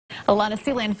A lot of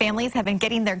Siouxland families have been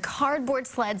getting their cardboard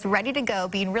sleds ready to go,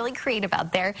 being really creative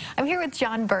out there. I'm here with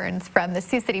John Burns from the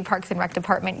Sioux City Parks and Rec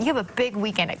Department. You have a big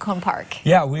weekend at Cone Park.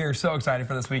 Yeah, we are so excited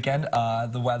for this weekend.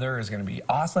 The weather is going to be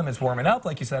awesome. It's warming up,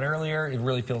 like you said earlier. It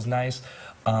really feels nice.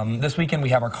 This weekend we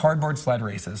have our cardboard sled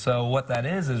races. So what that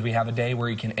is we have a day where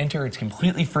you can enter. It's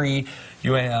completely free.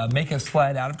 You make a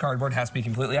sled out of cardboard. It has to be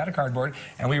completely out of cardboard.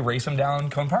 And we race them down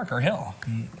Cone Park, our hill.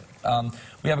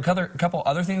 We have a couple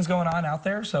other things going on out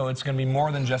there, so it's going to be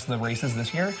more than just the races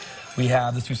this year. We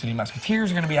have the Sioux City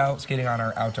Musketeers are going to be out skating on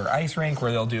our outdoor ice rink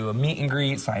where they'll do a meet and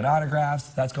greet, sign autographs.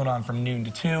 That's going on from noon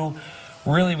to 2.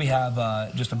 Really, we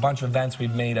have just a bunch of events.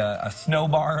 We've made a snow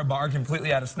bar, a bar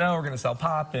completely out of snow. We're going to sell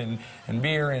pop and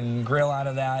beer and grill out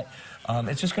of that.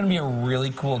 It's just going to be a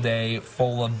really cool day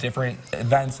full of different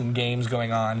events and games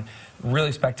going on,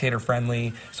 really spectator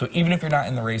friendly. So even if you're not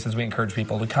in the races, we encourage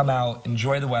people to come out,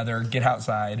 enjoy the weather, get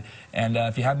outside, and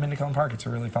if you haven't been to Cone Park, it's a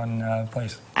really fun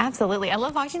place. Absolutely. I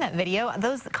love watching that video.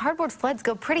 Those cardboard sleds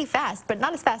go pretty fast, but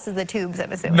not as fast as the tubes,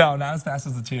 I'm assuming. No, not as fast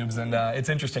as the tubes, and it's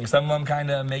interesting. Some of them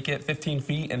kind of make it 15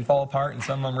 feet and fall apart, and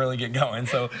some of them really get going.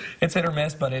 So it's hit or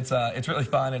miss, but it's really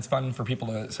fun. It's fun for people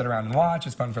to sit around and watch.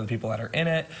 It's fun for the people that are in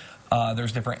it.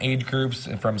 There's different age groups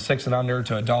from 6 and under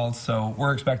to adults, so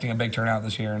we're expecting a big turnout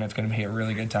this year, and it's going to be a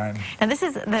really good time. Now, this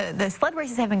is the sled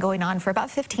races have been going on for about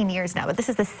 15 years now, but this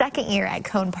is the second year at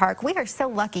Cone Park. We are so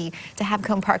lucky to have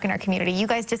Cone Park in our community. You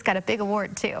guys just got a big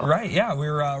award too. Right? Yeah, we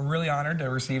were really honored to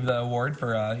receive the award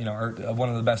for one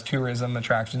of the best tourism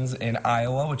attractions in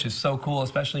Iowa, which is so cool,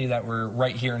 especially that we're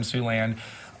right here in Siouxland.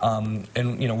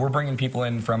 We're bringing people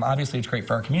in from, obviously it's great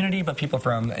for our community, but people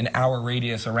from an hour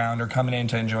radius around are coming in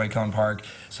to enjoy Cone Park.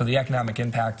 So the economic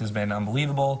impact has been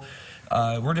unbelievable.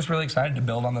 We're just really excited to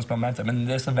build on this momentum, and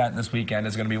this event this weekend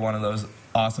is going to be one of those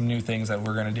awesome new things that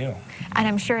we're going to do. And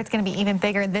I'm sure it's going to be even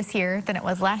bigger this year than it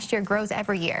was last year. Grows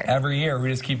every year. Every year. We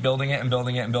just keep building it and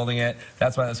building it and building it.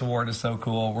 That's why this award is so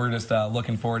cool. We're just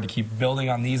looking forward to keep building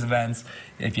on these events.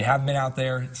 If you haven't been out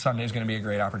there, Sunday is going to be a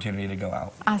great opportunity to go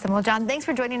out. Awesome. Well, John, thanks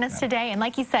for joining us today. And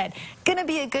like you said, going to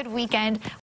be a good weekend.